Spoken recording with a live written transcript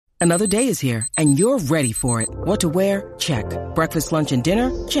Another day is here, and you're ready for it. What to wear? Check. Breakfast, lunch, and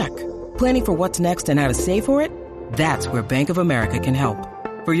dinner? Check. Planning for what's next and how to save for it? That's where Bank of America can help.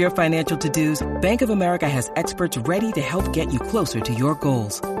 For your financial to-dos, Bank of America has experts ready to help get you closer to your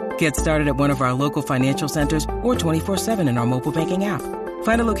goals. Get started at one of our local financial centers or 24/7 in our mobile banking app.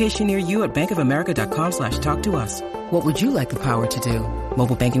 Find a location near you at bankofamerica.com/talktous. What would you like the power to do?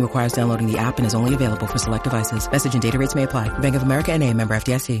 Mobile banking requires downloading the app and is only available for select devices. Message and data rates may apply. Bank of America N.A., member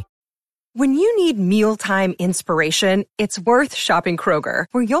FDIC. When you need mealtime inspiration, it's worth shopping Kroger,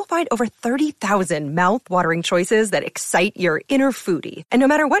 where you'll find over 30,000 mouth-watering choices that excite your inner foodie. And no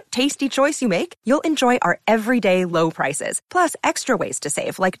matter what tasty choice you make, you'll enjoy our everyday low prices, plus extra ways to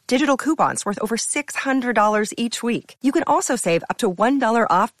save, like digital coupons worth over $600 each week. You can also save up to $1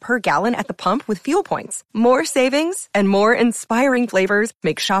 off per gallon at the pump with fuel points. More savings and more inspiring flavors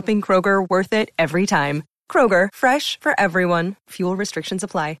make shopping Kroger worth it every time. Kroger, fresh for everyone. Fuel restrictions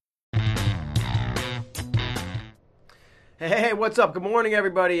apply. Hey, what's up? Good morning,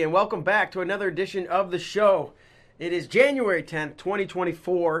 everybody, and welcome back to another edition of the show. It is January 10th,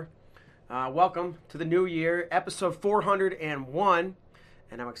 2024. Welcome to the new year, episode 401,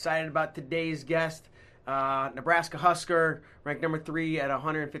 and I'm excited about today's guest, Nebraska Husker, ranked number 3 at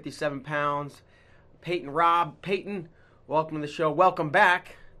 157 pounds, Peyton Robb. Peyton, welcome to the show. Welcome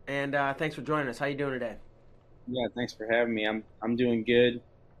back, and thanks for joining us. How you doing today? Yeah, thanks for having me. I'm doing good.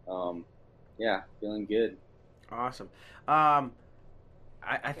 Feeling good. Awesome. I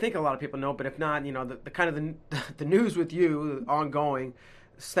think a lot of people know, but if not, you know, the kind of the news with you ongoing,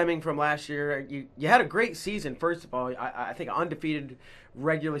 stemming from last year, you had a great season. First of all, I think an undefeated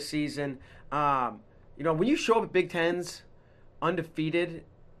regular season. You know, when you show up at Big Tens undefeated,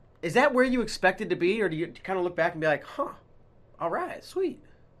 is that where you expected to be, or do you kind of look back and be like, huh, all right, sweet?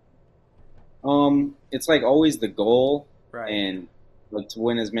 It's like always the goal, right? And like to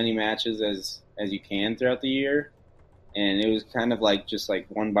win as many matches as you can throughout the year. And it was kind of like just like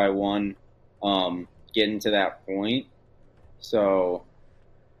one by one, getting to that point. So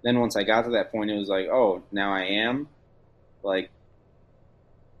then once I got to that point, it was like, oh, now I am. Like,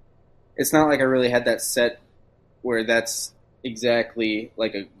 it's not like I really had that set where that's exactly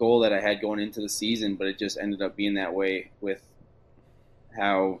like a goal that I had going into the season, but it just ended up being that way with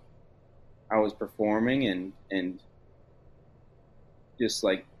how I was performing and just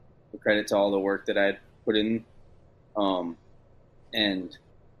like the credit to all the work that I'd put in. And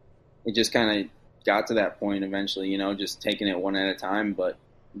it just kind of got to that point eventually, you know, just taking it one at a time. But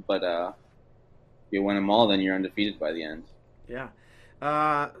if you win them all, then you're undefeated by the end. Yeah.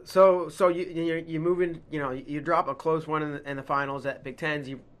 So you move in, you know, you drop a close one in the finals at Big Tens.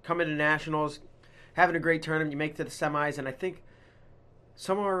 You come into nationals, having a great tournament. You make it to the semis, and I think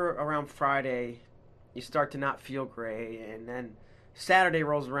somewhere around Friday, you start to not feel great, and then Saturday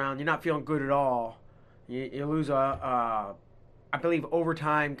rolls around, you're not feeling good at all. You lose I believe,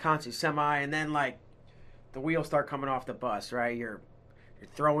 overtime, constantly semi, and then like the wheels start coming off the bus, right? You're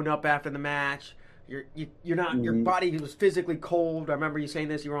throwing up after the match. You're not. Mm-hmm. Your body was physically cold. I remember you saying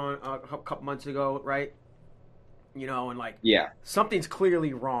this. You were on a couple months ago, right? You know, and like, yeah, something's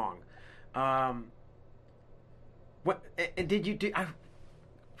clearly wrong. What and did you do?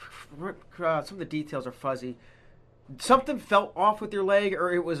 Some of the details are fuzzy. Something felt off with your leg,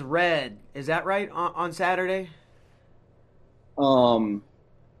 or it was red. Is that right on Saturday?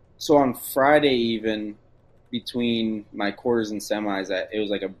 So on Friday, even between my quarters and semis, it was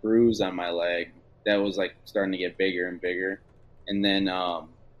like a bruise on my leg that was like starting to get bigger and bigger. And then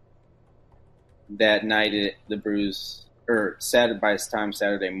that night, the bruise, or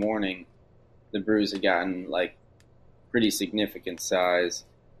Saturday morning, the bruise had gotten like pretty significant size,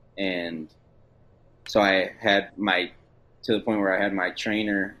 and so I had to the point where I had my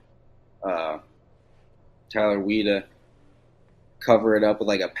trainer, Tyler Weeda, cover it up with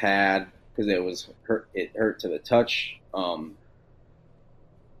like a pad because it hurt to the touch,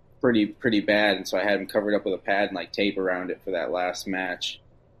 pretty bad. And so I had him covered up with a pad and like tape around it for that last match,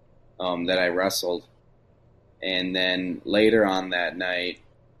 that I wrestled. And then later on that night,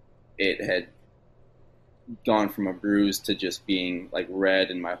 it had gone from a bruise to just being like red,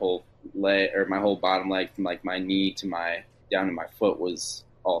 and my whole leg, or my whole bottom leg from like my knee to down to my foot was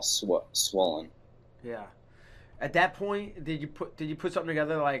all swollen. Yeah. At that point, did you put something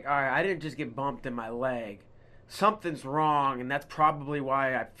together like, all right, I didn't just get bumped in my leg, something's wrong, and that's probably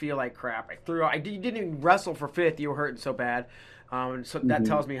why I feel like crap. You didn't even wrestle for fifth. You were hurting so bad, and so that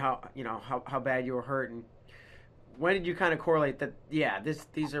tells me how bad you were hurt. And when did you kind of correlate that? Yeah,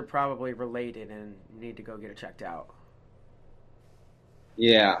 these are probably related, and you need to go get it checked out.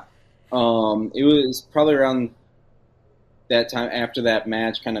 Yeah, it was probably around that time after that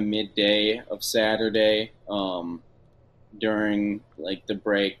match, kind of midday of Saturday, during like the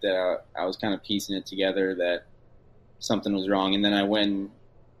break, that I was kind of piecing it together that something was wrong, and then I went and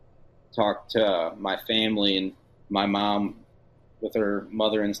talked to my family, and my mom, with her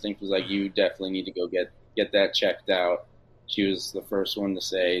mother instinct, was like, "You definitely need to go get that checked out." She was the first one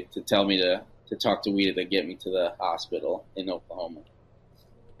to tell me to talk to Weta to get me to the hospital in Oklahoma.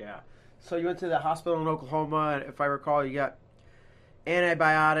 Yeah. So you went to the hospital in Oklahoma, and if I recall, you got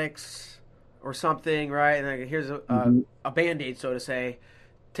antibiotics or something, right? And then here's a Band-Aid, so to say.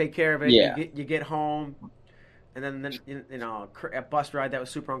 Take care of it. Yeah. You get home, and then a bus ride that was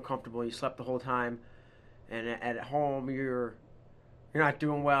super uncomfortable. You slept the whole time, and at home you're not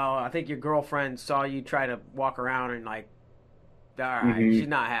doing well. I think your girlfriend saw you try to walk around and like, all right, she's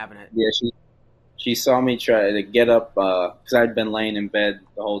not having it. Yeah, she saw me try to get up because I'd been laying in bed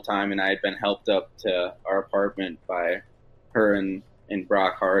the whole time, and I had been helped up to our apartment by her and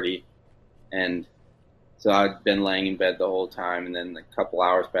Brock Hardy, and so I'd been laying in bed the whole time, and then a couple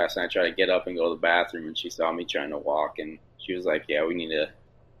hours passed, and I tried to get up and go to the bathroom, and she saw me trying to walk, and she was like, "Yeah, we need to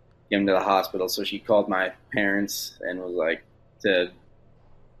get him to the hospital." So she called my parents and was like to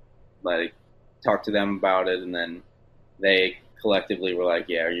like talk to them about it, and then they collectively were like,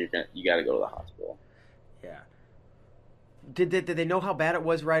 "Yeah, you got to go to the hospital." Yeah. Did they know how bad it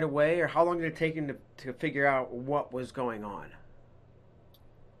was right away, or how long did it take them to figure out what was going on?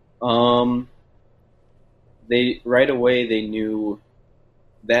 They right away they knew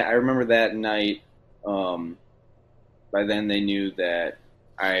that. I remember that night. By then they knew that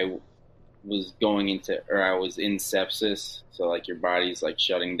I was I was in sepsis. So like your body's like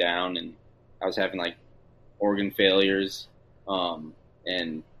shutting down, and I was having like organ failures,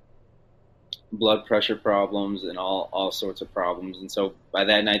 and blood pressure problems, and all sorts of problems. And so by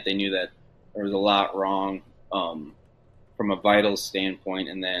that night they knew that there was a lot wrong, from a vitals standpoint.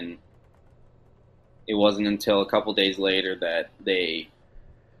 And then it wasn't until a couple days later that they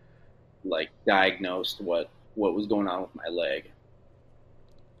like diagnosed what was going on with my leg.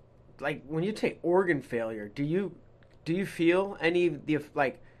 Like when you take organ failure, do you feel any of the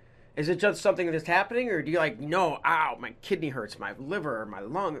like? Is it just something that's happening, or do you like, no, ow, my kidney hurts, my liver, my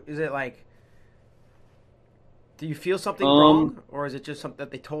lung? Is it like, do you feel something wrong, or is it just something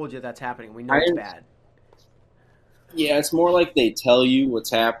that they told you that's happening? We know it's bad. Yeah, it's more like they tell you what's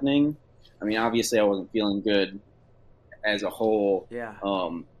happening. I mean, obviously I wasn't feeling good as a whole. Yeah.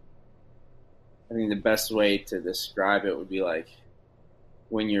 I think the best way to describe it would be like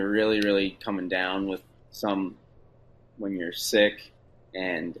when you're really, really coming down with when you're sick,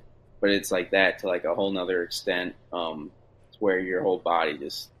 but it's like that to like a whole nother extent, to where your whole body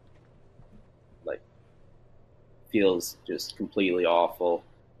just like feels just completely awful.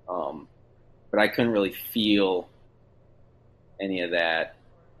 But I couldn't really feel any of that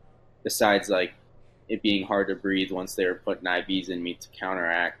besides like it being hard to breathe once they were putting IVs in me to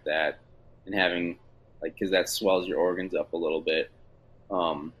counteract that, and having like, cause that swells your organs up a little bit.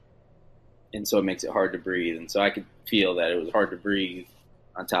 And so it makes it hard to breathe. And so I could feel that it was hard to breathe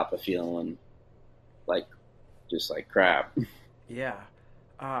on top of feeling like just like crap. Yeah.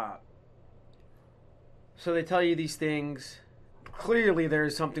 So they tell you these things. Clearly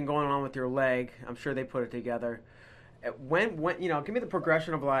there's something going on with your leg. I'm sure they put it together. When give me the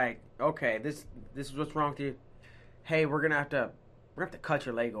progression of like, okay, this is what's wrong with you. Hey, we're gonna have to cut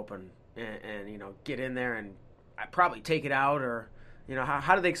your leg open and get in there and probably take it out, or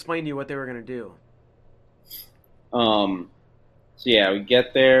how did they explain to you what they were gonna do? So yeah, we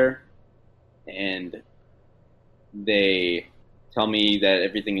get there and they tell me that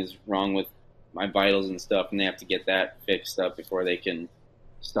everything is wrong with my vitals and stuff, and they have to get that fixed up before they can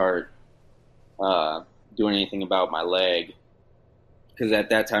start doing anything about my leg. Because at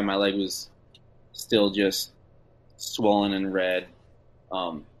that time my leg was still just swollen and red.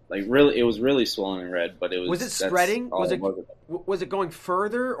 Like really, it was really swollen and red, but it was. Was it spreading? Was it going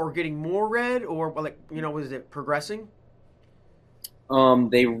further or getting more red, or like was it progressing?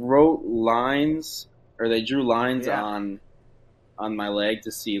 They wrote lines, or they drew lines on my leg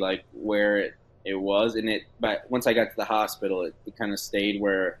to see like where it was, and but once I got to the hospital, it kind of stayed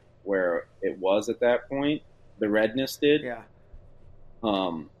where it was at that point. The redness did. Yeah.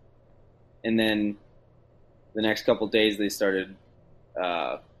 And then the next couple of days they started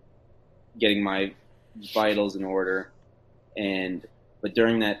getting my vitals in order, but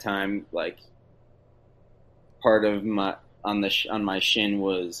during that time, like part of my on my shin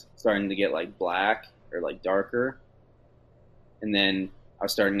was starting to get like black or like darker, and then I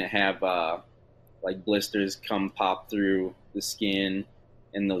was starting to have like blisters pop through the skin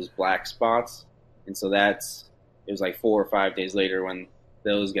and those black spots, and so that's it was like 4 or 5 days later when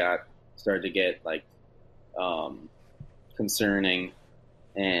those started to get like concerning,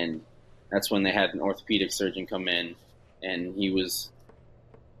 and that's when they had an orthopedic surgeon come in, and he was,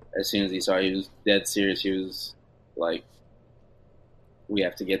 as soon as he saw, he was dead serious. He was like, we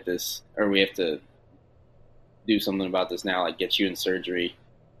have to get this, or we have to do something about this now, like get you in surgery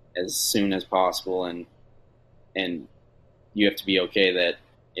as soon as possible, and you have to be okay that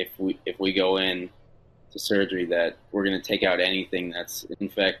if we go in to surgery that we're going to take out anything that's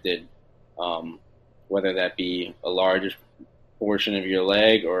infected, whether that be a large portion of your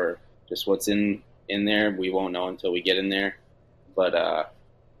leg or just what's in there. We won't know until we get in there, but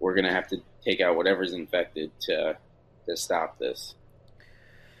we're going to have to take out whatever's infected to stop this.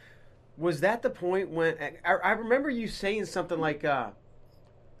 Was that the point when I remember you saying something like, I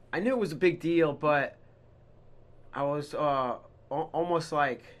knew it was a big deal, but I was almost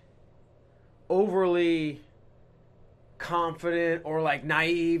like overly confident or like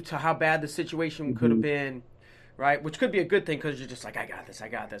naive to how bad the situation could have been, right? Which could be a good thing because you're just like, I got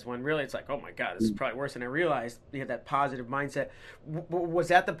this. When really it's like, oh my God, this is probably worse than I realized. You had that positive mindset. Was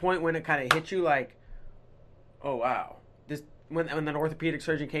that the point when it kind of hit you like, oh wow, this when the orthopedic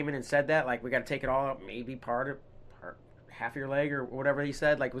surgeon came in and said that, like, we got to take it all out, maybe half of your leg or whatever he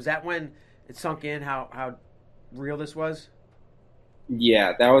said, like, was that when it sunk in how real this was?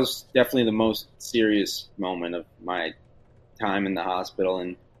 Yeah, that was definitely the most serious moment of my time in the hospital,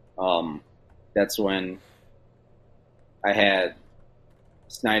 and that's when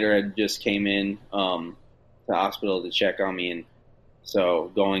Snyder had just came in to the hospital to check on me, and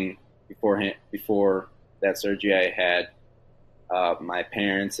so going before that surgery, I had my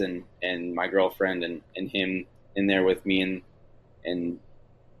parents and my girlfriend and him in there with me, and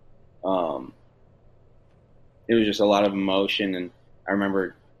it was just a lot of emotion, and I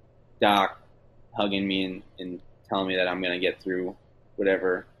remember Doc hugging me and telling me that I'm going to get through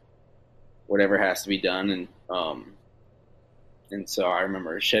whatever has to be done, and so I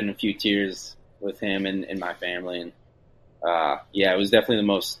remember shedding a few tears with him and my family, and it was definitely the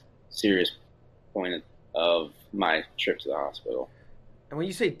most serious point of my trip to the hospital. And when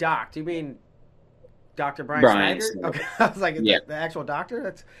you say Doc, do you mean Dr. Brian Snyder? Okay, I was like, the actual doctor?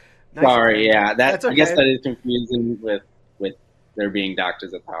 That's nice. Sorry, yeah, that's okay. I guess that is confusing with there being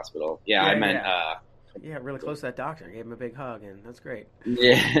doctors at the hospital. Yeah, I meant really close to that doctor. I gave him a big hug, and that's great.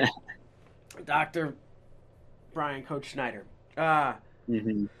 Yeah, Dr. Brian Coach Snyder.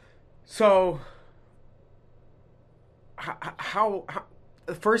 Mm-hmm. So, how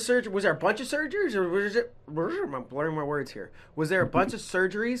the first surgery, was there a bunch of surgeries, or was it? I'm blurring my words here. Was there a bunch of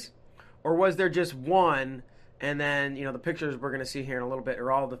surgeries, or was there just one? And then the pictures we're going to see here in a little bit are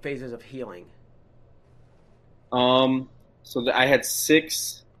all the phases of healing. So I had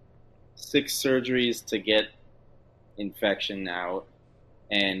six surgeries to get infection out,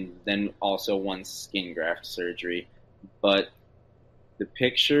 and then also one skin graft surgery. But the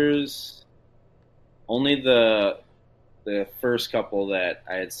pictures, only the first couple that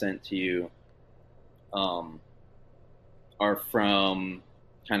I had sent to you, are from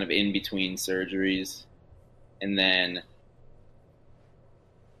kind of in between surgeries, and then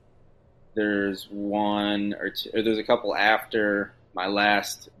there's one or two, or there's a couple after my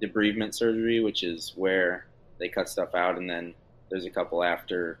last debridement surgery, which is where they cut stuff out, and then there's a couple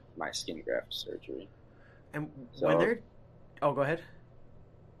after my skin graft surgery. And when they're, go ahead.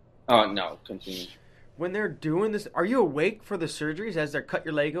 Oh no, continue. When they're doing this, are you awake for the surgeries as they're cut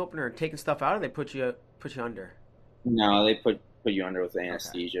your leg open or taking stuff out, or they put you under? No, they put you under with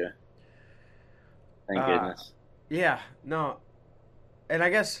anesthesia. Okay. Thank goodness. Yeah, no, and I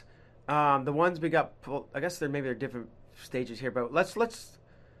guess the ones we got, I guess they're different stages here, but let's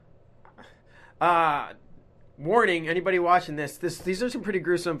warning anybody watching these are some pretty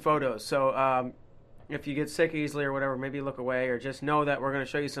gruesome photos. So if you get sick easily or whatever, maybe look away, or just know that we're going to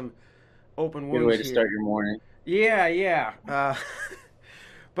show you some open wounds. Good way to here. Start your morning. Yeah.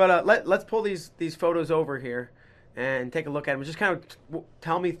 But let's pull these photos over here and take a look at them. Just kind of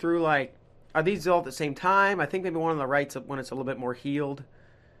tell me through, like, are these all at the same time? I think maybe one on the right's when it's a little bit more healed.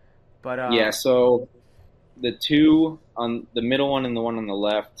 But yeah, so the two on the middle one and the one on the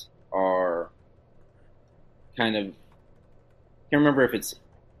left are kind of, I can't remember if it's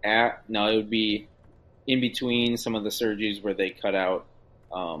it would be in between some of the surgeries where they cut out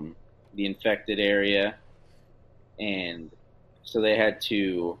the infected area, and so they had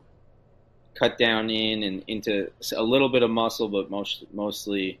to cut down in and into a little bit of muscle, but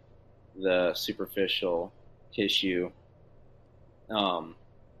mostly the superficial tissue.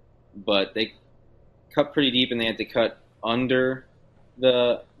 But they cut pretty deep, and they had to cut under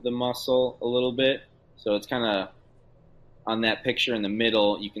the muscle a little bit. So it's kind of on that picture in the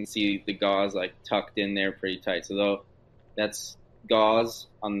middle. You can see the gauze like tucked in there pretty tight. So though that's gauze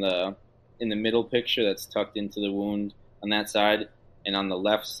in the middle picture that's tucked into the wound on that side, and on the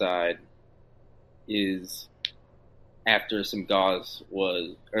left side is after some gauze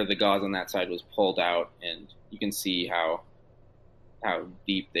the gauze on that side was pulled out, and you can see how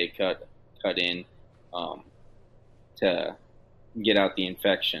deep they cut in to get out the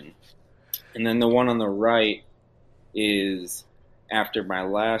infection. And then the one on the right is after my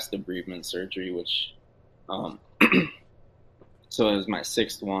last debridement surgery, which so it was my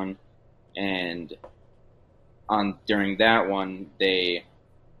 6th one, and during that one they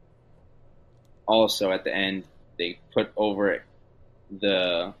also at the end they put over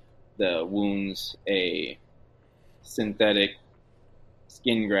the wounds a synthetic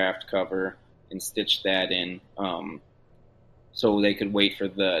skin graft cover and stitched that in, so they could wait for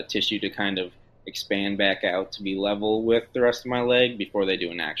the tissue to kind of expand back out to be level with the rest of my leg before they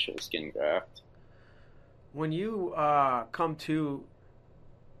do an actual skin graft. When you come to,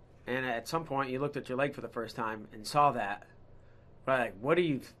 and at some point you looked at your leg for the first time and saw that, like,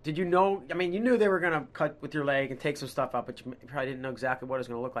 did you know, I mean, you knew they were going to cut with your leg and take some stuff out, but you probably didn't know exactly what it was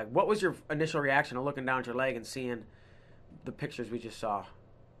going to look like. What was your initial reaction to looking down at your leg and seeing the pictures we just saw?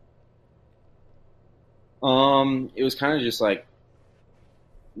 It was kind of just like,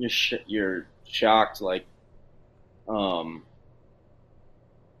 you're shocked, like, I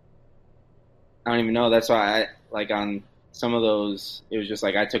don't even know. That's why on some of those, it was just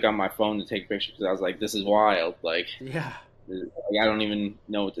like I took out my phone to take pictures because I was like, this is wild. Like, yeah, I don't even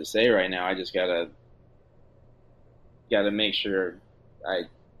know what to say right now. I just gotta make sure I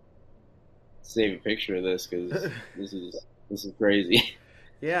save a picture of this because this is crazy.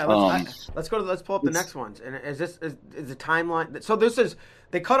 Yeah, let's pull up the next ones. And is the timeline? So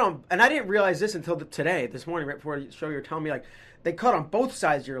they cut on, and I didn't realize this until this morning, right before the show. You're telling me like they cut on both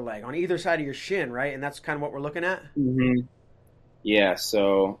sides of your leg, on either side of your shin, right? And that's kind of what we're looking at. Mm-hmm. Yeah.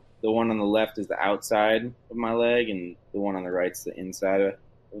 So the one on the left is the outside of my leg, and the one on the right is the inside of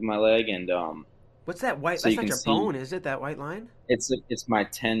my leg. And what's that white? So that's not your bone, is it? That white line? It's my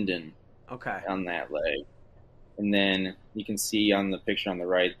tendon. Okay. On that leg. And then you can see on the picture on the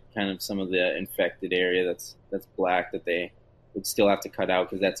right kind of some of the infected area that's black that they would still have to cut out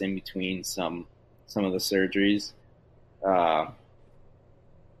because that's in between some of the surgeries.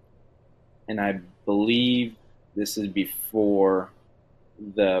 And I believe this is before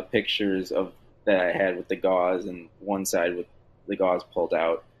the pictures that I had with the gauze and one side with the gauze pulled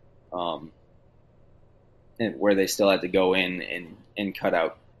out, and where they still had to go in and cut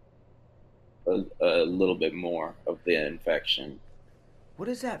out a little bit more of the infection. What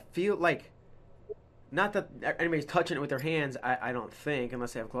does that feel like? Not that anybody's touching it with their hands, I don't think,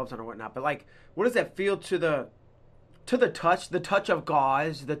 unless they have gloves on or whatnot. But like, what does that feel to the touch of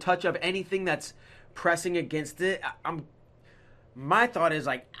gauze, the touch of anything that's pressing against it? My thought is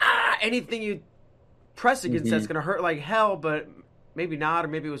like, anything you press against that's gonna hurt like hell, but maybe not, or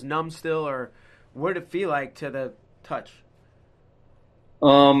maybe it was numb still, or what did it feel like to the touch?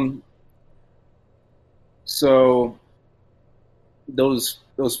 So those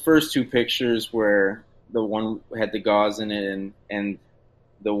first two pictures where the one had the gauze in it and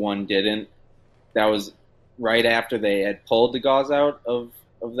the one didn't, that was right after they had pulled the gauze out of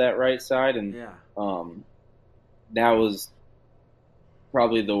that right side, and that was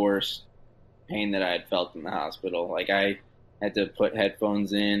probably the worst pain that I had felt in the hospital. Like, I had to put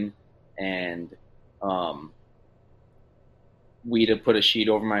headphones in, and we'd have put a sheet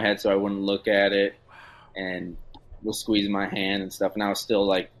over my head so I wouldn't look at it, and was squeezing my hand and stuff, and I was still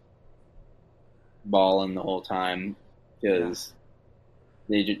like bawling the whole time because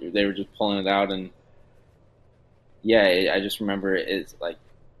they were just pulling it out. And I just remember it's like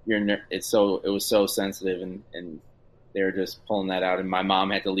it was so sensitive, and they were just pulling that out, and my mom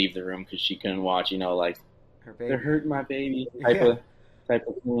had to leave the room because she couldn't watch, like they're hurting my baby type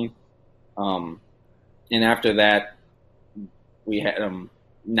of thing. And after that, we had them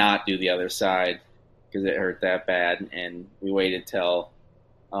not do the other side because it hurt that bad, and we waited till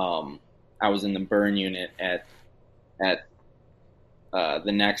I was in the burn unit at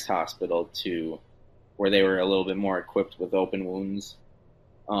the next hospital where they were a little bit more equipped with open wounds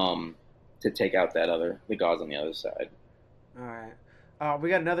to take out the gauze on the other side. All right, we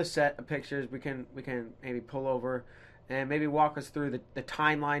got another set of pictures we can maybe pull over and maybe walk us through the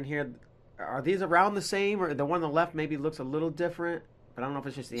timeline here. Are these around the same, or the one on the left maybe looks a little different? But I don't know if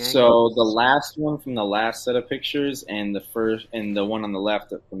it's just the angle. So the last one from the last set of pictures and the one on the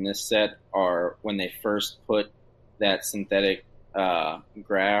left from this set are when they first put that synthetic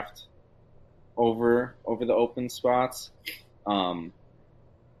graft over the open spots. And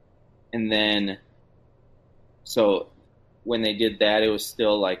then, so when they did that, it was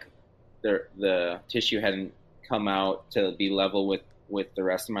still like the tissue hadn't come out to be level with the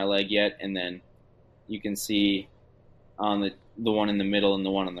rest of my leg yet. And then you can see on the one in the middle and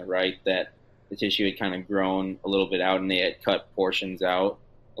the one on the right that the tissue had kind of grown a little bit out, and they had cut portions out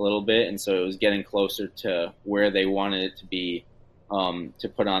a little bit, and so it was getting closer to where they wanted it to be, to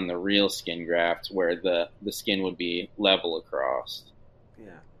put on the real skin graft, where the skin would be level across.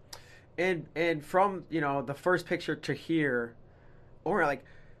 Yeah, and from the first picture to here, or like,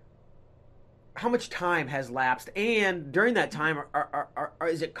 how much time has lapsed? And during that time,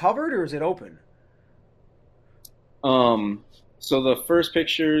 is it covered or is it open? So the first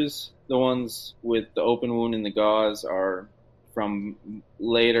pictures, the ones with the open wound and the gauze, are from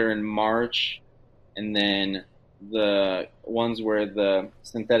later in March, and then the ones where the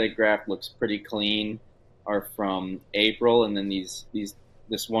synthetic graft looks pretty clean are from April, and then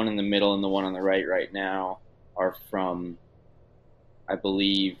this one in the middle and the one on the right now are from, I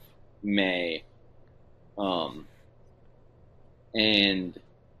believe, May. And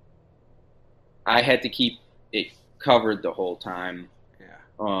I had to keep it covered the whole time.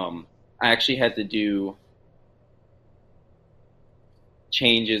 Yeah. I actually had to do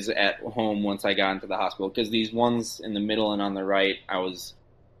changes at home once I got into the hospital, because these ones in the middle and on the right, I was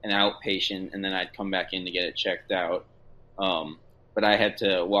an outpatient, and then I'd come back in to get it checked out. But I had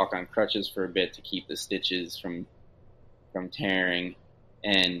to walk on crutches for a bit to keep the stitches from tearing,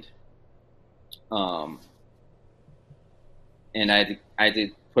 and I had to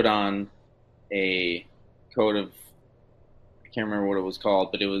put on a coat of, I can't remember what it was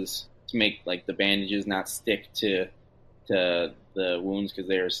called, but it was to make like the bandages not stick to the wounds, because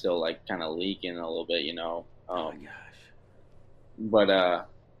they were still like kind of leaking a little bit, Oh my gosh. But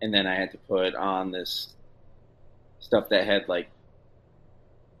and then I had to put on this stuff that had like,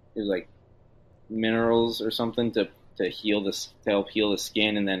 it was like minerals or something to help heal the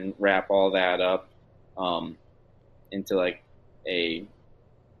skin, and then wrap all that up into like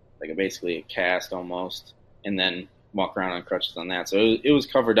basically a cast almost, and then walk around on crutches on that. So it was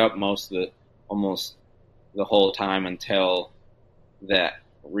covered up almost the whole time until that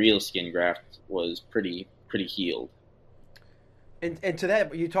real skin graft was pretty healed. And to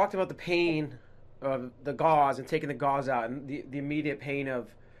that, you talked about the pain of the gauze and taking the gauze out, and the immediate pain of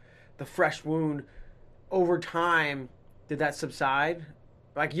the fresh wound. Over time, did that subside?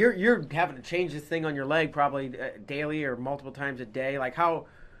 Like you're having to change this thing on your leg probably daily or multiple times a day. Like, how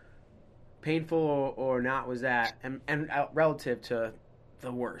painful or not was that, and relative to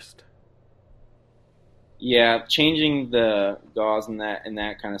the worst? Yeah, changing the gauze and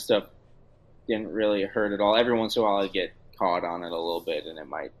that kind of stuff didn't really hurt at all. Every once in a while, I'd get caught on it a little bit, and it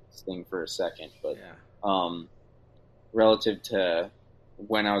might sting for a second. But yeah. Relative to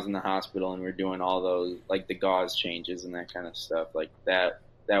when I was in the hospital and we were doing all those, like the gauze changes and that kind of stuff, like that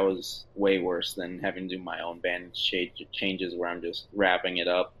was way worse than having to do my own bandage changes where I'm just wrapping it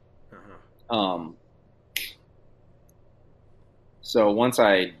up. Uh-huh. So once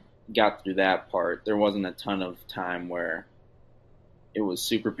I got through that part, there wasn't a ton of time where it was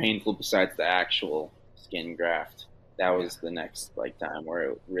super painful besides the actual skin graft. That was the next time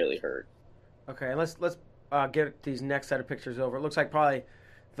where it really hurt. Okay, let's get these next set of pictures over. It looks like probably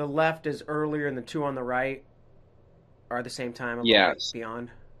the left is earlier and the two on the right are at the same time. Yes. Beyond.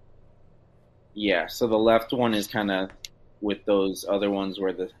 Yeah, so the left one is kind of with those other ones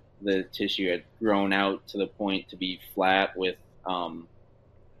where the tissue had grown out to the point to be flat with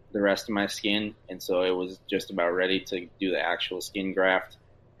the rest of my skin, and so it was just about ready to do the actual skin graft.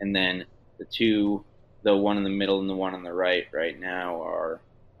 And then the one in the middle and the one on the right now are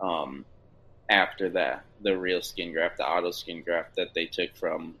after that, the real skin graft, the auto skin graft that they took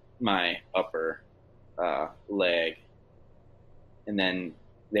from my upper leg, and then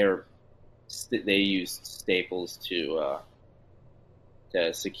they used staples to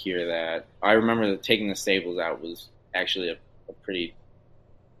secure that. I remember that taking the staples out was actually a pretty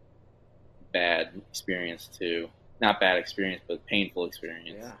bad experience too. Not bad experience, but painful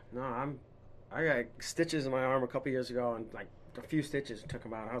experience. Yeah, no, I got stitches in my arm a couple years ago, and like a few stitches took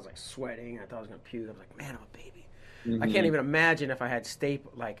them out. I was like sweating. I thought I was gonna puke. I was like, man, I'm a baby. Mm-hmm. I can't even imagine if I had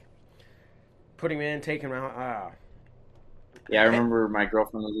putting them in, taking them out. Yeah, I remember my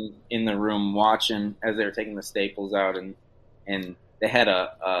girlfriend was in the room watching as they were taking the staples out, and they had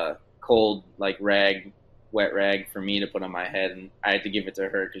a cold wet rag for me to put on my head, and I had to give it to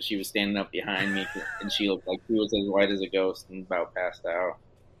her because she was standing up behind me, and she looked like she was as white as a ghost and about passed out.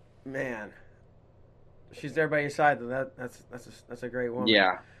 Man, she's there by your side though. That's a great woman.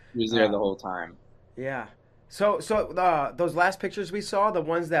 Yeah. He was there the whole time. Yeah. So those last pictures we saw, the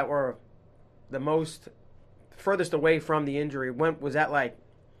ones that were the most furthest away from the injury, when was that? Like,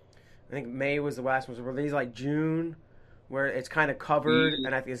 I think May was the last ones. Were these like June, where it's kind of covered,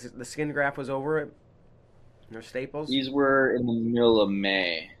 and I think the skin graft was over it? Or staples? These were in the middle of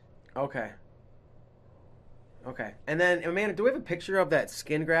May. Okay. Okay. And then, Amanda, do we have a picture of that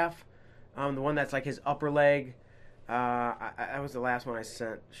skin graft? The one that's like his upper leg. That was the last one I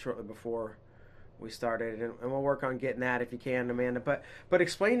sent shortly before we started, and we'll work on getting that if you can, Amanda. But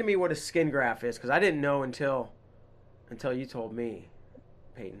explain to me what a skin graft is, because I didn't know until you told me,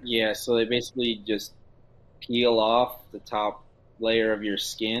 Peyton. Yeah, so they basically just peel off the top layer of your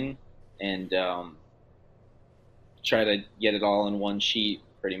skin and try to get it all in one sheet,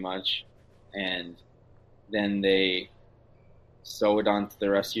 pretty much, and then they sew it onto the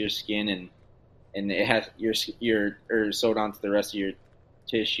rest of your skin, and it has your or sewed onto the rest of your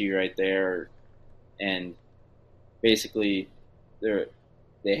tissue right there, and basically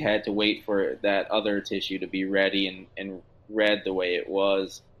they had to wait for that other tissue to be ready and red the way it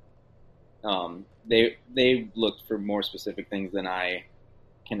was. They looked for more specific things than I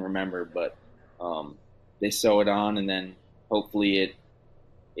can remember, but they sew it on, and then hopefully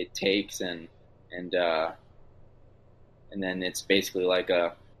it takes and then it's basically like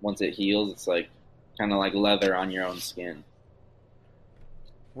once it heals, it's like kind of like leather on your own skin.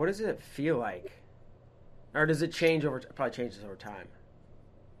 What does it feel like, or does it change over? Probably changes over time.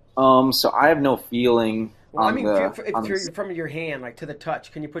 So I have no feeling. Well, I mean, if you're from your hand, like to the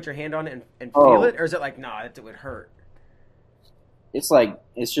touch, can you put your hand on it and feel it, or is it like, nah, it would hurt? It's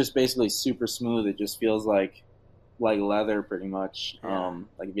just basically super smooth. It just feels like leather, pretty much. Yeah.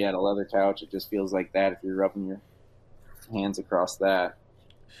 Like if you had a leather couch, it just feels like that if you're rubbing your hands across that.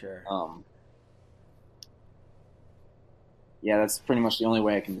 Sure. Yeah, that's pretty much the only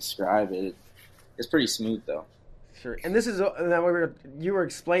way I can describe it. It's pretty smooth, though. Sure. And this is you were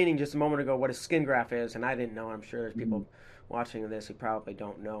explaining just a moment ago what a skin graft is, and I didn't know. I'm sure there's people watching this who probably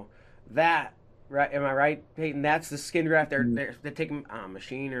don't know that. Right? Am I right, Peyton? That's the skin graft. They take a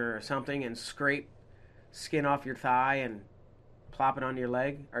machine or something and scrape skin off your thigh and plop it onto your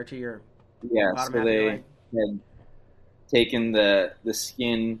leg or to your bottom half of your leg. Had taken the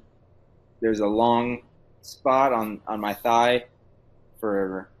skin. There's a long spot on my thigh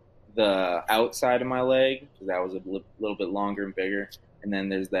for the outside of my leg, because that was a little bit longer and bigger, and then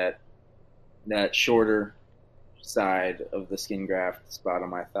there's that shorter side of the skin graft spot on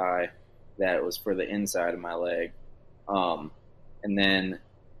my thigh that was for the inside of my leg, and then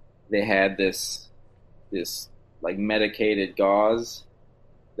they had this like medicated gauze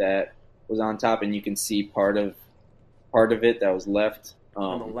that was on top, and you can see part of it that was left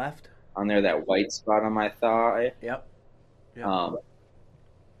on the left on there, that white spot on my thigh. Yep.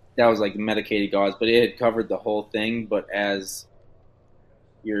 That was like medicated gauze, but it had covered the whole thing. But as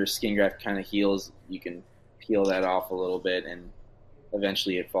your skin graft kind of heals, you can peel that off a little bit, and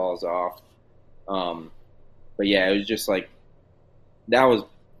eventually it falls off. But yeah, it was just like, that was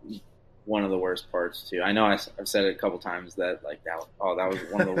one of the worst parts too. I know I've said it a couple times that like that was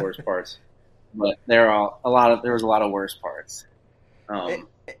one of the worst parts, but there was a lot of worse parts.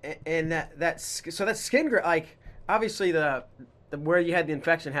 And that skin graft, like obviously the where you had the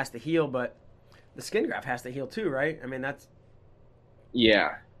infection has to heal, but the skin graft has to heal too, right? I mean, that's...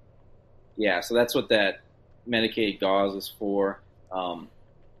 Yeah. So that's what that medicated gauze is for.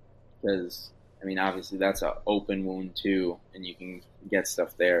 Because, I mean, obviously that's an open wound too, and you can get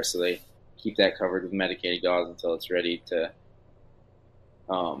stuff there. So they keep that covered with medicated gauze until it's ready to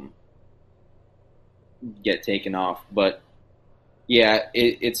get taken off. But yeah,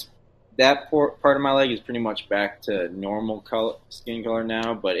 it's that part of my leg is pretty much back to normal skin color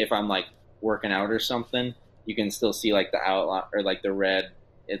now. But if I'm like working out or something, you can still see like the outline or like the red.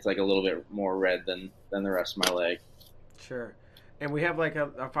 It's like a little bit more red than the rest of my leg. Sure. And we have like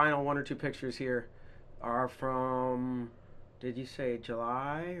our final one or two pictures here are from, did you say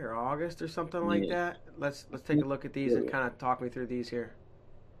July or August or something like that? Let's take a look at these and kind of talk me through these here.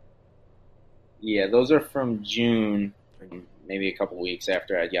 Yeah, those are from June, maybe a couple weeks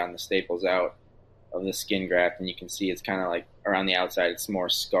after I'd gotten the staples out of the skin graft, and you can see it's kind of like around the outside, it's more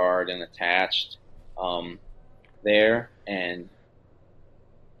scarred and attached there, and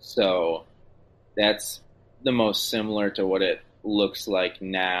so that's the most similar to what it looks like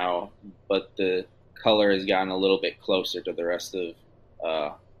now, but the color has gotten a little bit closer to the rest of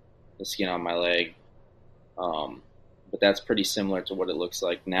the skin on my leg, but that's pretty similar to what it looks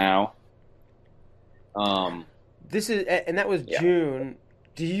like now. This is, and that was June.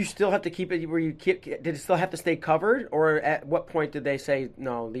 Do you still have to keep it where you keep? Did it still have to stay covered, or at what point did they say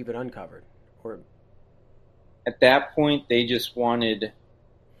no, leave it uncovered? Or At that point, they just wanted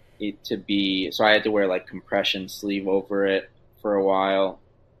it to be, so I had to wear like compression sleeve over it for a while,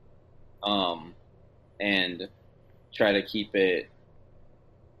 and try to keep it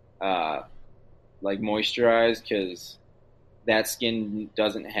like moisturized, because that skin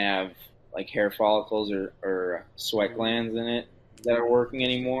doesn't have like hair follicles or sweat glands in it that are working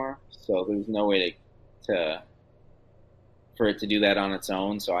anymore. So there's no way to for it to do that on its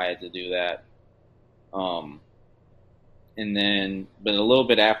own. So I had to do that. And then, but a little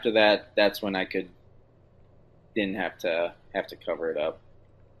bit after that, that's when I didn't have to cover it up.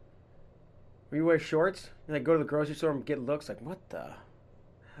 Will you wear shorts? You like go to the grocery store and get looks like, what the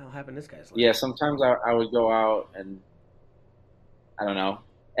hell happened to this guy's life? Yeah, sometimes I would go out and I don't know.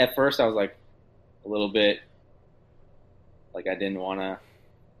 At first, I was like a little bit like I didn't want to.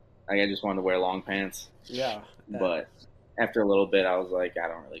 Like I just wanted to wear long pants. Yeah. But after a little bit, I was like, I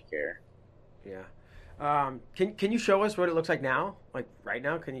don't really care. Yeah. Can you show us what it looks like now? Like right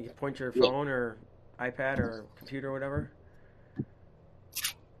now? Can you point your phone or iPad or computer or whatever?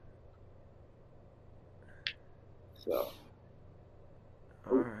 So.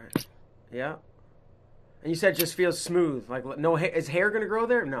 All right. Yeah. And you said it just feels smooth. Like no hair. Is hair gonna grow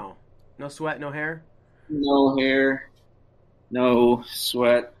there? No. No sweat. No hair. No hair. No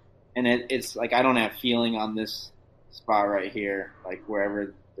sweat. And it's like I don't have feeling on this spot right here. Like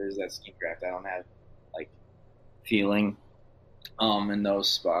wherever there's that skin graft, I don't have like feeling in those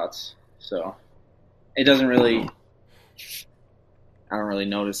spots. So it doesn't really. I don't really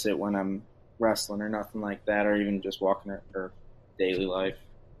notice it when I'm wrestling or nothing like that, or even just walking or daily life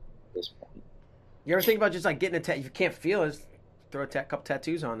at this point. You ever think about just like getting a tattoo? If you can't feel it, just throw a couple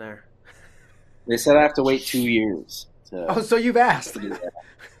tattoos on there. They said I have to wait 2 years. Oh, so you've asked?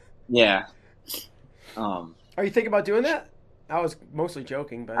 Yeah. Are you thinking about doing that? I was mostly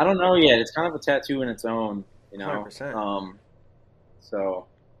joking, but I don't know yet. It's kind of a tattoo in its own, you know. 100%. So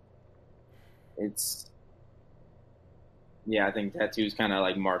it's I think tattoos kind of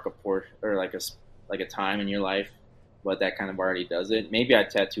like mark a portion or like a time in your life, but that kind of already does it. Maybe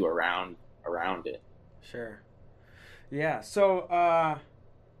I'd tattoo around it. Sure. Yeah. So,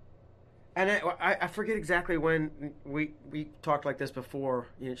 and I forget exactly when we talked like this before.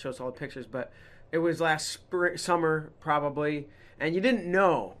 You didn't show us all the pictures, but it was last summer probably, and you didn't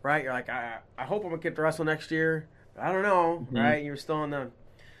know, right? You're like, I hope I'm gonna get to wrestle next year. I don't know, right? You were still in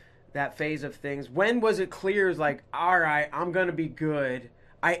that phase of things. When was it clear? It's like, all right, I'm gonna be good.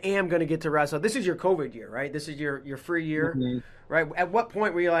 I am gonna get to wrestle. This is your COVID year, right? This is your free year, right? At what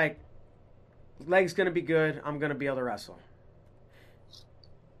point were you like, leg's gonna be good, I'm gonna be able to wrestle?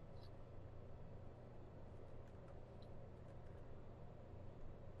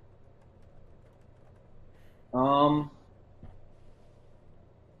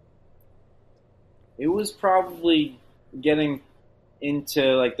 It was probably getting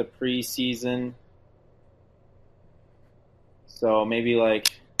into like the preseason, so maybe like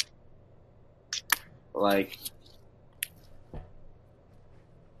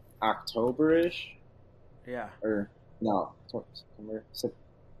October-ish. Yeah. Or no,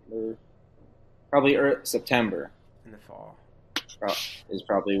 September, probably September. In the fall. Is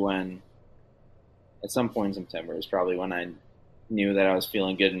probably when, at some point in September, is probably when I knew that I was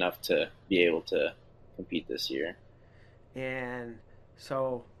feeling good enough to be able to compete this year. And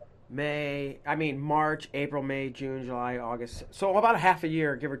so March, April, May, June, July, August. So about a half a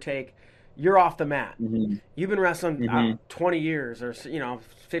year, give or take, you're off the mat. Mm-hmm. You've been wrestling 20 years or,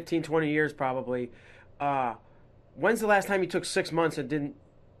 15, 20 years probably. When's the last time you took 6 months and didn't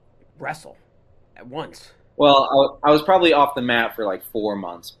wrestle at once? Well, I was probably off the mat for like 4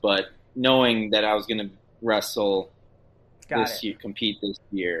 months, but knowing that I was going to wrestle this year, compete this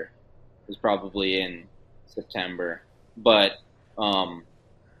year, was probably in September. But up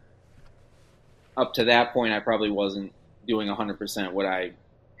to that point, I probably wasn't doing 100% what I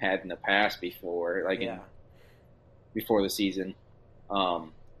had in the past before, before the season.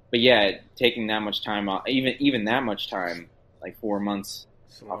 But yeah, taking that much time off, even that much time, like 4 months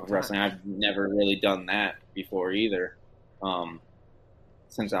off of wrestling, I've never really done that before either.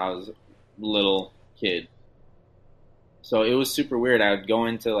 Since I was a little kid. So it was super weird. I would go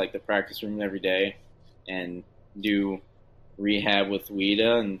into like the practice room every day and do rehab with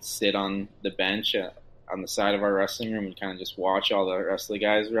Wida and sit on the bench on the side of our wrestling room and kind of just watch all the rest of the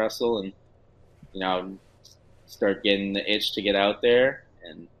guys wrestle and, start getting the itch to get out there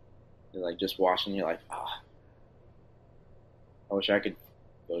and you're like just watching. You're like, I wish I could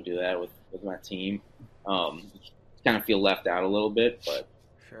go do that with my team. Kind of feel left out a little bit, but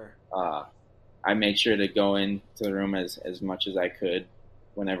Sure. I made sure to go into the room as much as I could,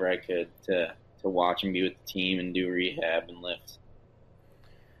 whenever I could, to watch and be with the team and do rehab and lift.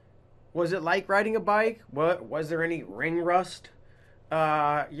 Was it like riding a bike? What was there any ring rust?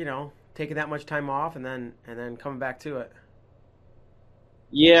 Taking that much time off and then coming back to it.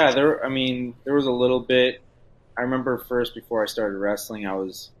 Yeah, there was a little bit. I remember first, before I started wrestling, I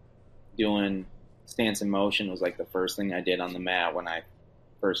was doing stance and motion. Was like the first thing I did on the mat when I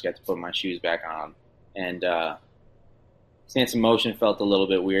first got to put my shoes back on. And stance and motion felt a little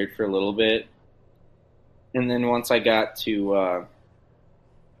bit weird for a little bit. And then once I got to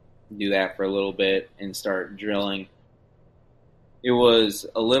do that for a little bit and start drilling, it was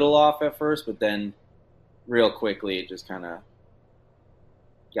a little off at first, but then real quickly it just kind of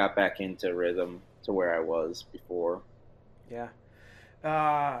got back into rhythm to where I was before. Yeah.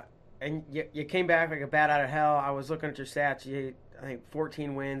 And you came back like a bat out of hell. I was looking at your stats. You, I think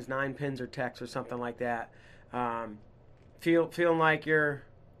 14 wins, 9 pins or techs or something like that. Feeling like you're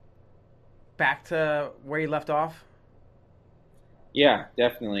back to where you left off? Yeah,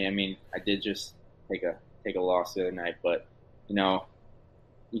 definitely. I mean, I did just take a loss the other night, but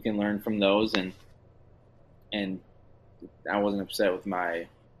you can learn from those, and I wasn't upset with my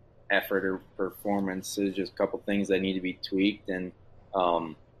effort or performance. There's just a couple things that need to be tweaked, and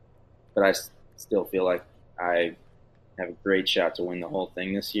but I still feel like I have a great shot to win the whole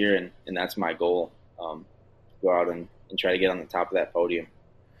thing this year, and that's my goal. Go out and try to get on the top of that podium.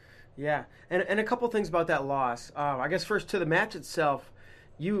 Yeah, and a couple things about that loss. I guess first to the match itself,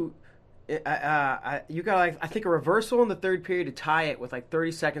 you got like, I think, a reversal in the third period to tie it with like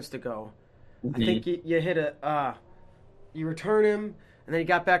 30 seconds to go. Mm-hmm. I think you hit you return him, and then he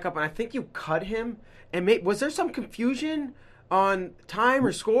got back up, and I think you cut him. And was there some confusion on time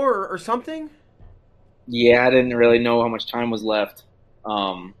or score or something? Yeah, I didn't really know how much time was left,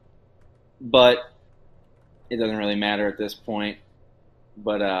 but it doesn't really matter at this point.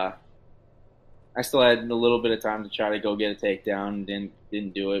 But I still had a little bit of time to try to go get a takedown.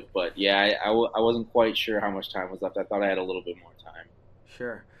 Didn't do it. But yeah, I wasn't quite sure how much time was left. I thought I had a little bit more time.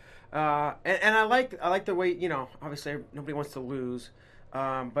 Sure. And I like the way, obviously nobody wants to lose,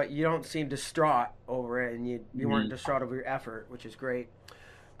 but you don't seem distraught over it, and you weren't distraught over your effort, which is great.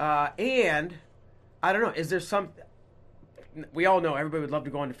 And I don't know, is there we all know everybody would love to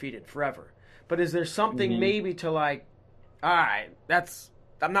go undefeated forever, but is there something maybe to like, all right,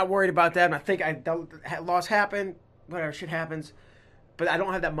 I'm not worried about that, and I think loss happened, whatever, shit happens, but I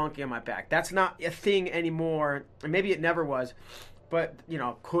don't have that monkey on my back. That's not a thing anymore, and maybe it never was. But,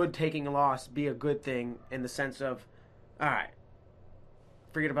 could taking a loss be a good thing in the sense of, all right,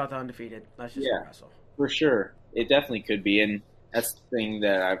 forget about the undefeated. Let's just wrestle. For sure. It definitely could be. And that's the thing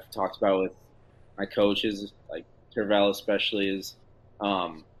that I've talked about with my coaches, like Tervel especially, is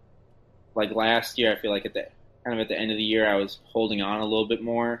like last year, I feel like at the end of the year, I was holding on a little bit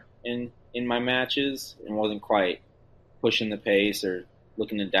more in my matches and wasn't quite pushing the pace or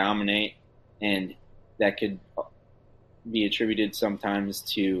looking to dominate. And that could be attributed sometimes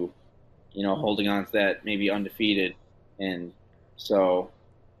to, holding on to that maybe undefeated. And so,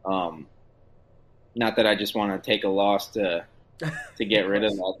 not that I just want to take a loss to get rid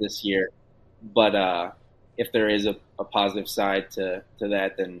of that this year, but if there is a positive side to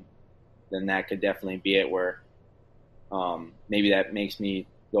that, then that could definitely be it, where maybe that makes me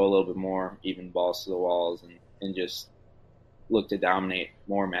go a little bit more even balls to the walls and just look to dominate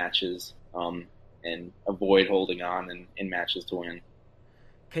more matches. And avoid holding on in matches to win.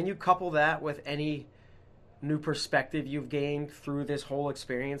 Can you couple that with any new perspective you've gained through this whole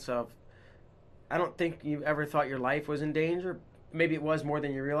experience of, I don't think you ever thought your life was in danger. Maybe it was more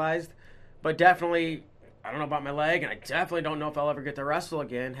than you realized. But definitely, I don't know about my leg, and I definitely don't know if I'll ever get to wrestle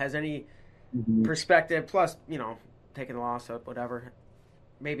again. Has any perspective, plus, taking a loss or whatever,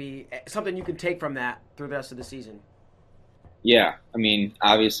 maybe something you can take from that through the rest of the season? Yeah, I mean,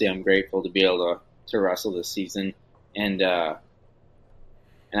 obviously I'm grateful to be able to wrestle this season, and I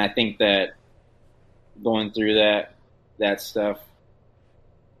think that going through that stuff,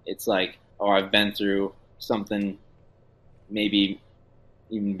 it's like, I've been through something maybe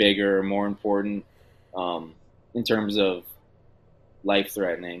even bigger or more important in terms of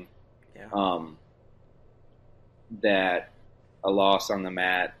life-threatening. Yeah. That a loss on the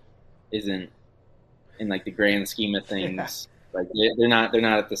mat isn't, in like the grand scheme of things, like they're not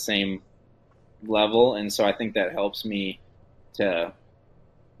at the same level, and so I think that helps me to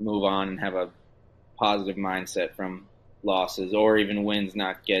move on and have a positive mindset from losses or even wins,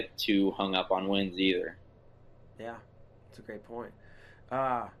 not get too hung up on wins either. Yeah, that's a great point.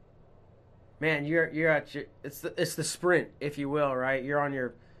 Man, you're at your, it's the sprint, if you will, right? You're on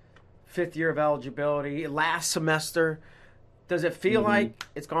your 5th year of eligibility, last semester. Does it feel like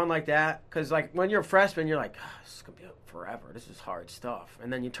it's gone like that? Because like when you're a freshman, you're like, oh, this is gonna be forever. This is hard stuff,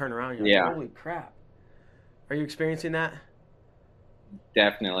 and then you turn around, and you're like, holy crap. Are you experiencing that?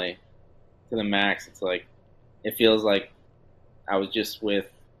 Definitely, to the max. It's like it feels like I was just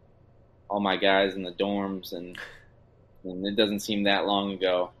with all my guys in the dorms, and it doesn't seem that long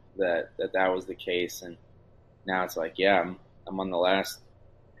ago that was the case. And now it's like, yeah, I'm on the last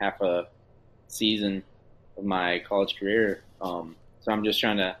half a season of my college career. So I'm just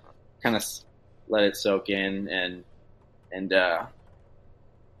trying to kind of let it soak in and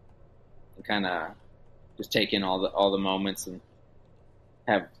kind of just take in all the moments and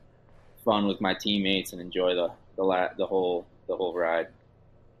have fun with my teammates and enjoy the whole ride.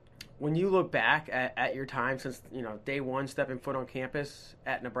 When you look back at your time since, day one stepping foot on campus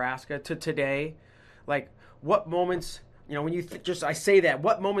at Nebraska to today, like what moments, when you I say that,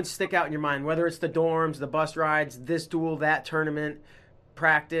 what moments stick out in your mind, whether it's the dorms, the bus rides, this duel, that tournament,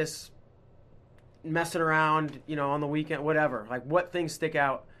 practice, messing around, on the weekend, whatever, like what things stick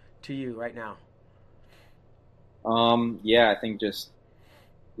out to you right now? Yeah, I think just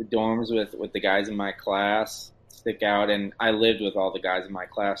the dorms with the guys in my class stick out, and I lived with all the guys in my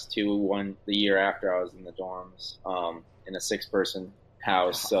class too. The year after I was in the dorms, in a 6-person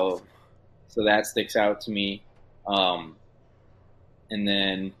house, so that sticks out to me. And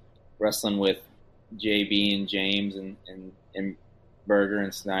then wrestling with JB and James and Berger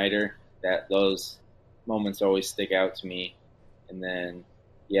and Snyder, that those moments always stick out to me. And then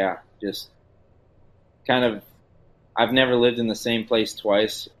yeah, just kind of, I've never lived in the same place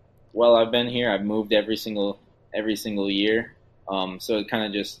twice. Well, I've been here. I've moved every single year. So it kind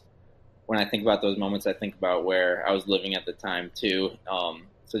of just, when I think about those moments, I think about where I was living at the time too.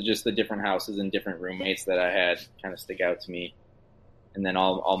 So just the different houses and different roommates that I had kind of stick out to me. And then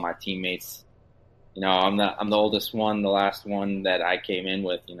all my teammates, I'm the oldest one, the last one that I came in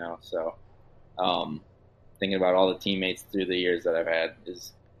with, so thinking about all the teammates through the years that I've had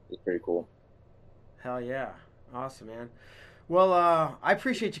is pretty cool. Hell yeah. Awesome, man. Well, I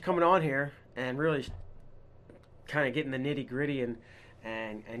appreciate you coming on here and really kind of getting the nitty gritty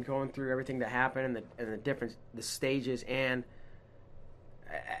and going through everything that happened and the different the stages, and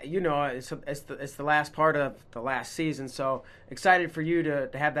it's the last part of the last season, so excited for you to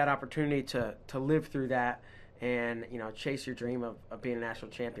have that opportunity to live through that and chase your dream of being a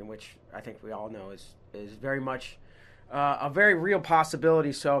national champion, which I think we all know is very much a very real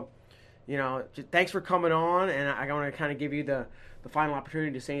possibility. So thanks for coming on, and I want to kind of give you the final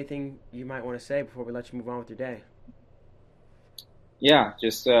opportunity to say anything you might want to say before we let you move on with your day. Yeah,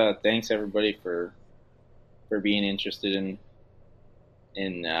 just thanks everybody for being interested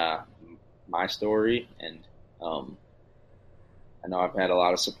in my story, and I know I've had a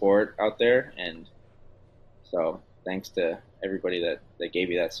lot of support out there, and so thanks to everybody that gave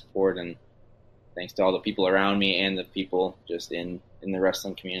me that support, and thanks to all the people around me and the people just in the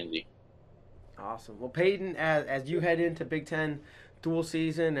wrestling community. Awesome. Well, Peyton, as you head into Big Ten dual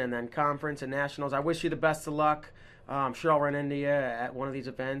season and then conference and nationals, I wish you the best of luck. I'm sure I'll run into you at one of these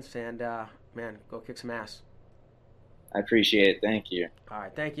events, and man, go kick some ass. I appreciate it. Thank you. All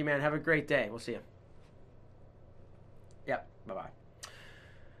right. Thank you, man. Have a great day. We'll see you. Yep. Bye-bye.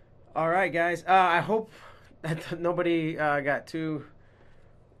 All right, guys. I hope that nobody got too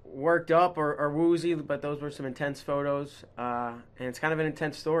worked up or woozy, but those were some intense photos, and it's kind of an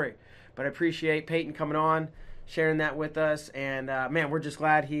intense story. But I appreciate Peyton coming on, sharing that with us, and man, we're just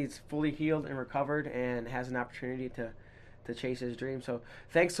glad he's fully healed and recovered and has an opportunity to chase his dream. So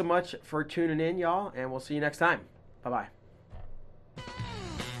thanks so much for tuning in, y'all, and we'll see you next time. Bye-bye.